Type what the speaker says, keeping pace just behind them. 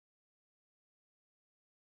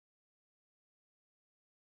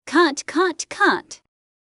Cut, cut, cut.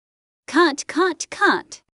 Cut, cut,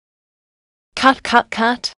 cut. Cut, cut,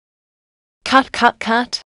 cut. Cut, cut,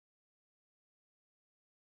 cut.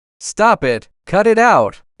 Stop it, cut it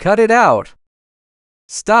out, cut it out.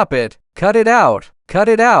 Stop it, cut it out, cut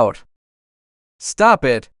it out. Stop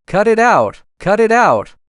it, cut it out, cut it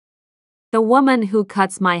out. The woman who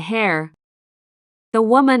cuts my hair. The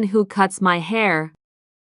woman who cuts my hair.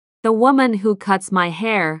 The woman who cuts my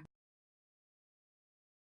hair.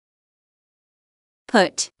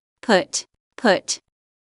 Put, put, put.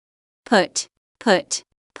 Put, put,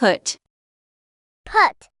 put.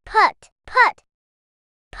 Put, put, put.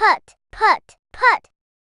 Put, put, put.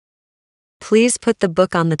 Please put the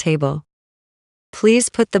book on the table. Please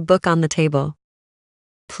put the book on the table.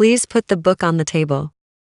 Please put the book on the table.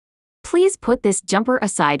 Please put this jumper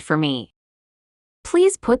aside for me.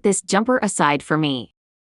 Please put this jumper aside for me.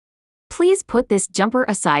 Please put this jumper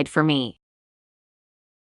aside for me.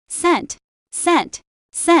 Scent, scent,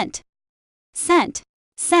 scent. Scent,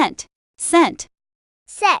 scent, scent.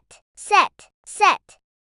 Set, set, set.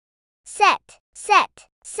 Set, set,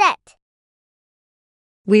 set.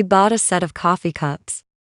 We bought a set of coffee cups.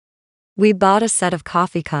 We bought a set of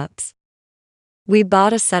coffee cups. We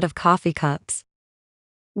bought a set of coffee cups.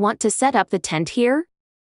 Want to set up the tent here?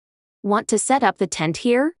 Want to set up the tent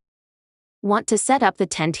here? Want to set up the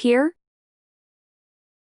tent here?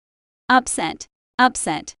 Upset,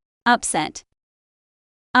 upset, upset.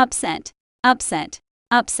 Upset, upset,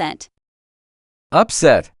 upset.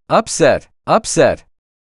 Upset, upset, upset.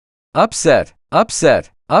 Upset,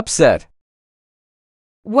 upset, upset.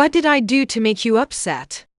 What did I do to make you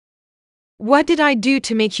upset? What did I do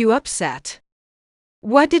to make you upset?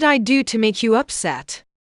 What did I do to make you upset?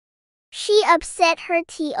 She upset her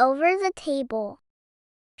tea over the table.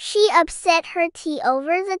 She upset her tea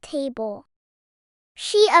over the table.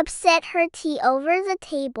 She upset her tea over the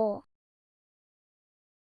table.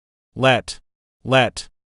 Let, let,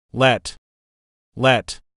 let.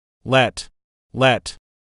 Let, let, let.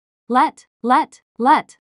 Let, let,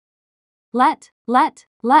 let. Let, let,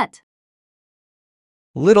 let.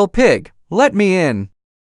 Little pig, let me in.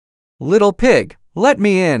 Little pig, let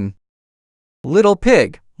me in. Little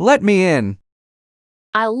pig, let me in.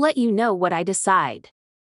 I'll let you know what I decide.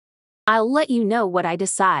 I'll let you know what I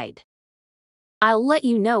decide. I'll let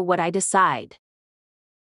you know what I decide.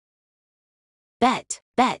 Bet,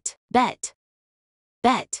 bet, bet.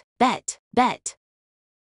 Bet, bet, bet.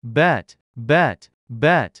 Bet, bet,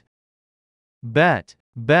 bet. Bet,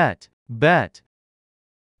 bet, bet.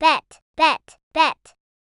 Bet, bet, bet.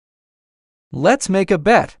 Let's make a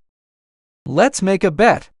bet. Let's make a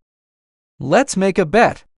bet. Let's make a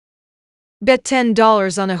bet. Bet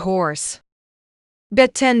 $10 on a horse.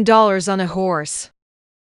 Bet $10 on a horse.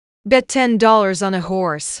 Bet $10 on a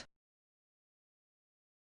horse.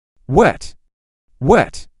 Wet,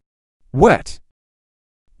 wet, wet.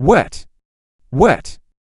 Wet, wet,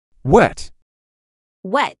 wet.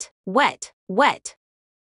 Wet, wet, wet.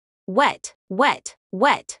 Wet, wet,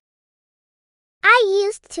 wet. I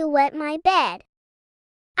used to wet my bed.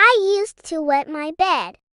 I used to wet my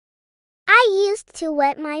bed. I used to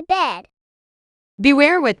wet my bed.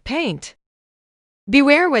 Beware wet paint.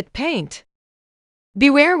 Beware wet paint.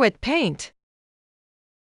 Beware wet paint.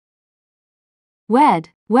 Wed,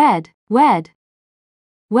 wed, wed.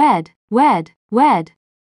 Wed, wed, wed.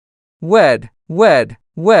 Wed, wed,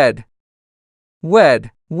 wed.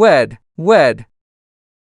 Wed, wed, wed.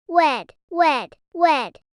 Wed, wed,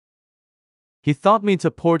 wed. He thought me to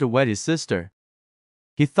pour to wed his sister.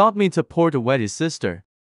 He thought me to pour to wed his sister.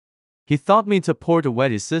 He thought me to pour to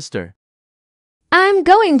wed his sister. I'm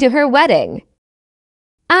going to her wedding.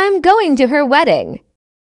 I'm going to her wedding.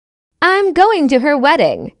 I'm going to her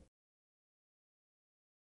wedding.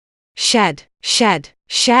 Shed, shed,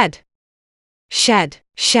 shed. Shed,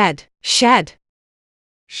 shed, shed.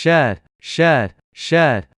 Shed, shed,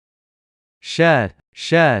 shed. Shed,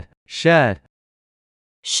 shed, shed.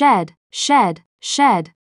 Shed, shed,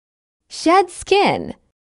 shed. Shed skin.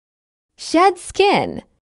 Shed skin.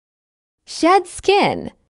 Shed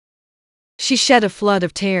skin. She shed a flood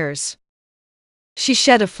of tears. She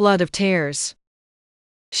shed a flood of tears.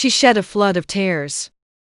 She shed a flood of tears.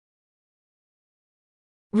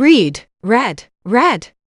 Read, read,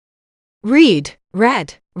 read. Read,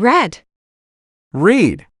 read, read.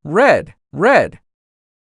 Read, red, red.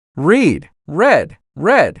 Read, red,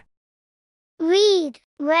 red. Read,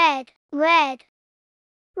 red, red.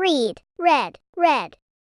 Read, red, red.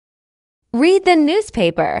 Read the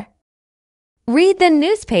newspaper. Read the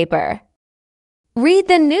newspaper. Read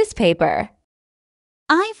the newspaper.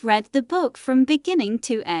 I've read the book from beginning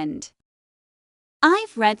to end.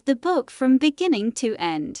 I've read the book from beginning to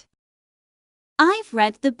end. I've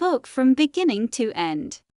read the book from beginning to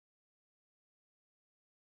end.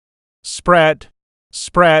 Spread,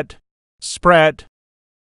 spread, spread,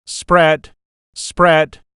 spread,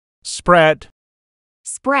 spread, spread.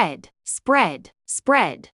 Spread, spread,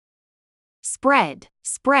 spread. Spread,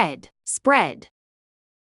 spread, spread.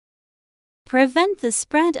 Prevent the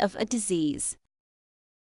spread of a disease.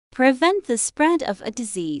 Prevent the spread of a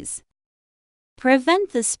disease.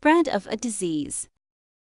 Prevent the spread of a disease.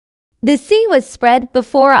 The sea was spread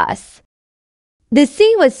before us. The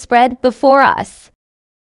sea was spread before us.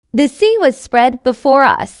 The sea was spread before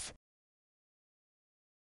us.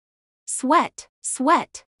 Sweat,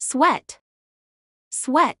 sweat, sweat.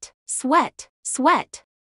 Sweat, sweat, sweat.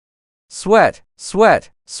 Sweat, sweat,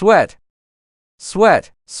 sweat.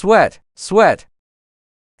 Sweat, sweat, sweat.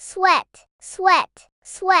 Sweat, sweat,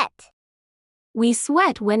 sweat. We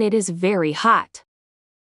sweat when it is very hot.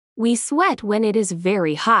 We sweat when it is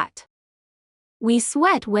very hot. We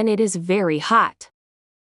sweat when it is very hot.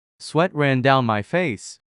 Sweat ran down my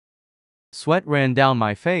face. Sweat ran down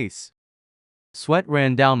my face. Sweat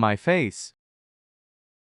ran down my face.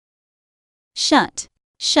 Shut,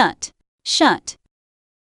 shut, shut.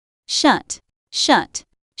 Shut, shut,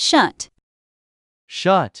 shut.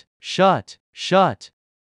 Shut, shut, shut.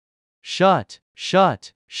 Shut,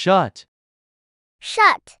 shut, shut.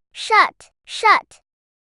 Shut, shut, shut.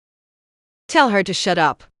 Tell her to shut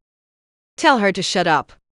up. Tell her to shut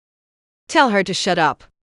up. Tell her to shut up.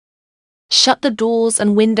 Shut the doors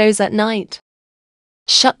and windows at night.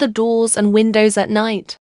 Shut the doors and windows at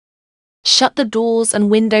night. Shut the doors and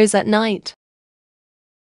windows at night.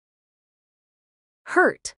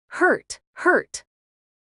 Hurt, hurt, hurt.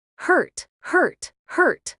 Hurt, hurt,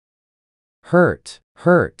 hurt. Hurt,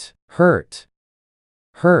 hurt, hurt.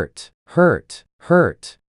 Hurt, hurt,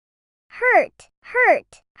 hurt. Hurt,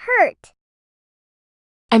 hurt, hurt.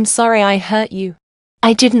 I'm sorry I hurt you.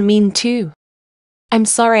 I didn't mean to. I'm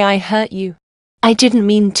sorry I hurt you. I didn't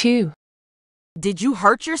mean to. Did you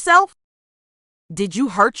hurt yourself? Did you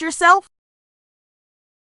hurt yourself?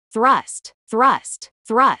 Thrust, thrust,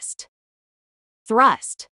 thrust.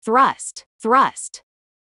 Thrust, thrust, thrust.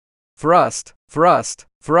 Thrust, thrust,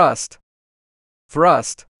 thrust.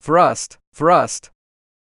 Thrust, thrust, thrust.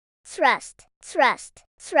 Thrust, thrust,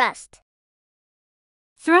 thrust.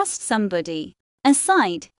 Thrust somebody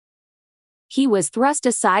aside. He was thrust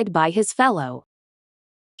aside by his fellow.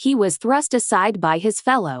 He was thrust aside by his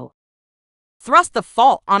fellow. Thrust the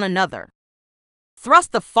fault on another.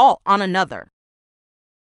 Thrust the fault on another.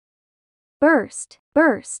 Burst,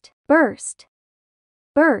 burst, burst.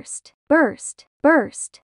 Burst, burst,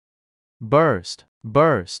 burst. Burst,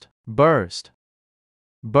 burst, burst.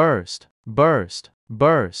 Burst, burst,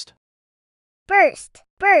 burst. Burst,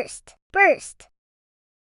 burst, burst.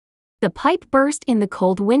 The pipe burst in the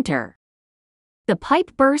cold winter. The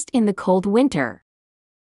pipe burst in the cold winter.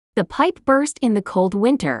 The pipe burst in the cold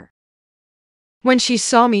winter. When she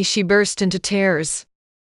saw me, she burst into tears.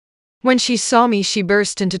 When she saw me, she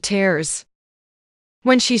burst into tears.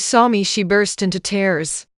 When she saw me, she burst into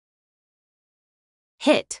tears.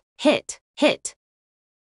 Hit, hit, hit.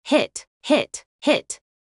 Hit, hit, hit.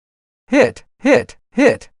 Hit, hit,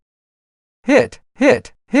 hit. Hit,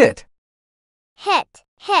 hit, hit. Hit,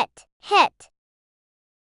 hit, hit.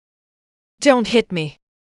 Don't hit me.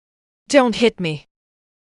 Don't hit me.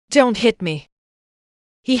 Don't hit me.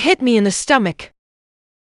 He hit me in the stomach.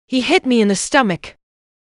 He hit me in the stomach.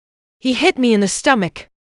 He hit me in the stomach.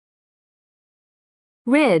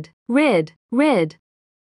 Rid, rid, rid.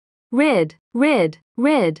 Rid, rid,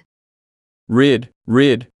 rid. Rid,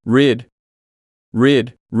 rid, rid.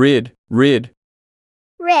 Rid, rid, rid.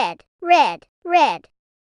 Rid, rid, rid.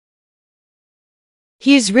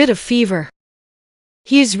 He is rid of fever.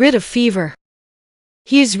 He is rid of fever.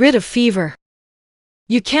 He is rid of fever.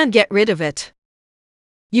 You can't get rid of it.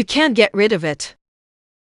 You can't get rid of it.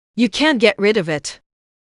 You can't get rid of it.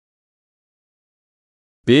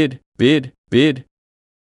 Bid, bid, bid.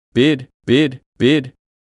 Bid, bid, bid.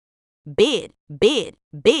 Bid, bid,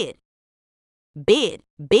 bid. Bid,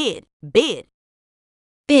 bid, bid.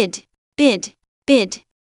 Bid, bid, bid.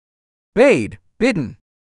 Bade, bidden.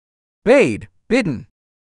 Bade, bidden.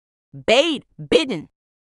 Bade, bidden.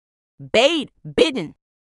 Bade, bidden.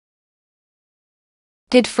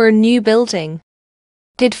 Did for a new building.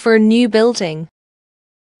 Did for a new building.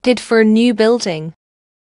 Did for a new building.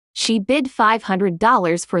 She bid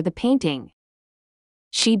 $500 for the painting.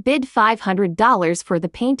 She bid $500 for the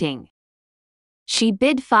painting. She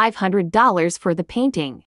bid $500 for the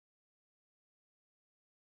painting.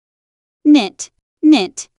 Knit,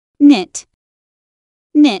 knit, knit.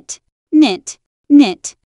 Knit, knit,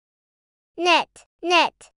 knit, Net,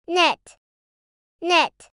 net, net.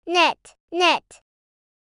 Net, net, net.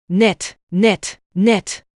 Knit, knit,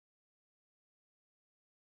 knit.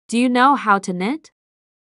 Do you know how to knit?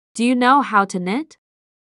 Do you know how to knit?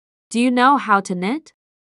 Do you know how to knit?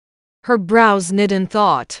 Her brows knit in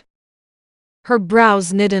thought. Her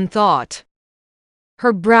brows knit in thought.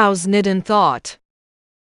 Her brows knit in thought.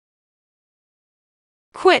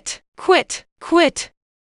 Quit, quit, quit.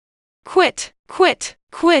 Quit, quit,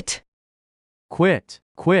 quit. Quit,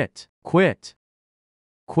 quit, quit.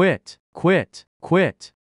 Quit, quit,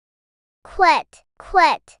 quit. Quit,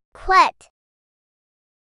 quit, quit.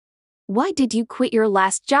 Why did you quit your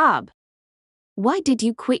last job? Why did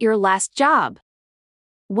you quit your last job?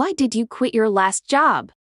 Why did you quit your last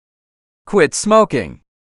job? Quit smoking.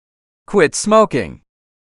 Quit smoking.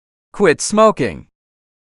 Quit smoking.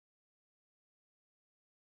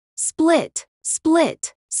 Split,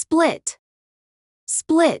 split, split.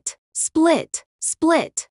 Split, split,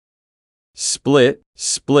 split. Split,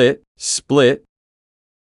 split, split.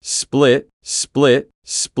 Split, split,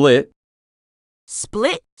 split.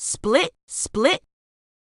 Split, split, split.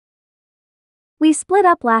 We split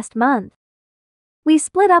up last month. We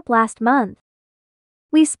split up last month.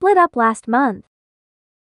 We split up last month.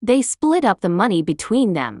 They split up the money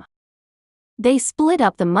between them. They split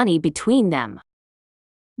up the money between them.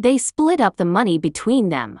 They split up the money between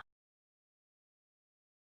them.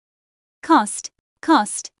 cost,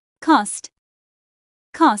 cost, cost,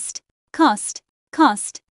 cost, cost,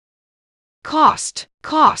 cost, Cost,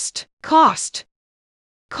 cost, cost.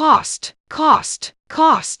 Cost, cost,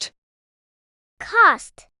 cost.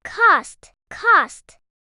 Cost, cost, cost.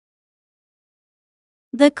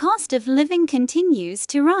 The cost of living continues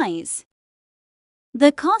to rise.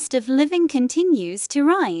 The cost of living continues to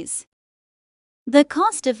rise. The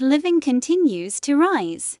cost of living continues to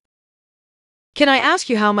rise. Can I ask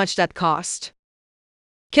you how much that cost?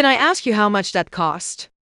 Can I ask you how much that cost?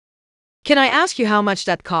 Can I ask you how much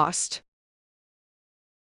that cost?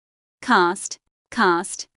 Cast,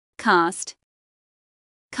 cast, cast.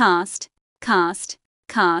 Cast, cast,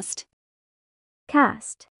 cast.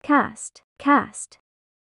 Cast, cast, cast.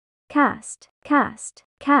 Cast, cast,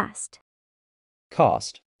 cast.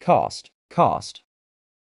 Cost, cost, cost.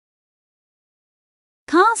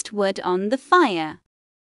 Cast wood on the fire.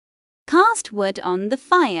 Cast wood on the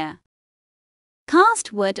fire.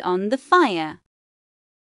 Cast wood on the fire.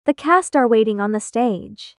 The cast are waiting on the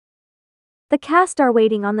stage. The cast are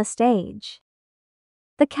waiting on the stage.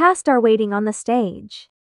 The cast are waiting on the stage.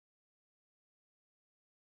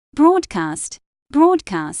 Broadcast,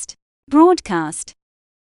 broadcast, broadcast.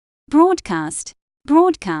 Broadcast,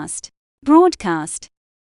 broadcast, broadcast.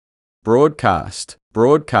 Broadcast,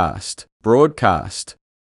 broadcast, broadcast.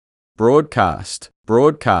 Broadcast,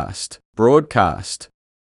 broadcast, broadcast.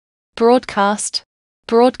 Broadcast,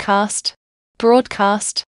 broadcast,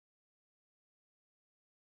 broadcast.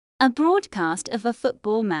 A broadcast of a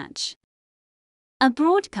football match. A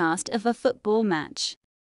broadcast of a football match.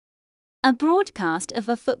 A broadcast of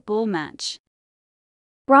a football match.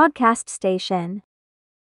 Broadcast station.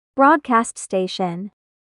 Broadcast station.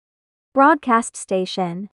 Broadcast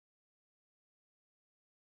station.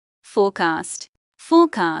 Forecast,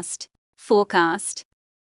 forecast, forecast.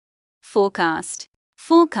 Forecast,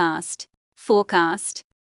 forecast, forecast.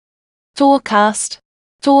 Forecast,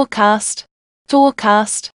 forecast,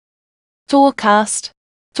 forecast. Forecast,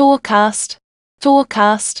 forecast,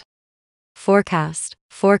 forecast. Forecast,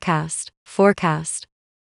 forecast, forecast.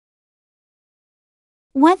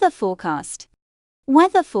 Weather forecast.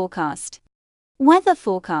 Weather forecast. Weather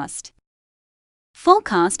forecast.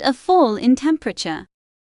 Forecast of fall in temperature.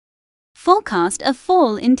 Forecast of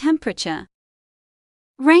fall in temperature.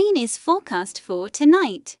 Rain is forecast for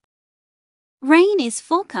tonight. Rain is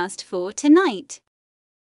forecast for tonight.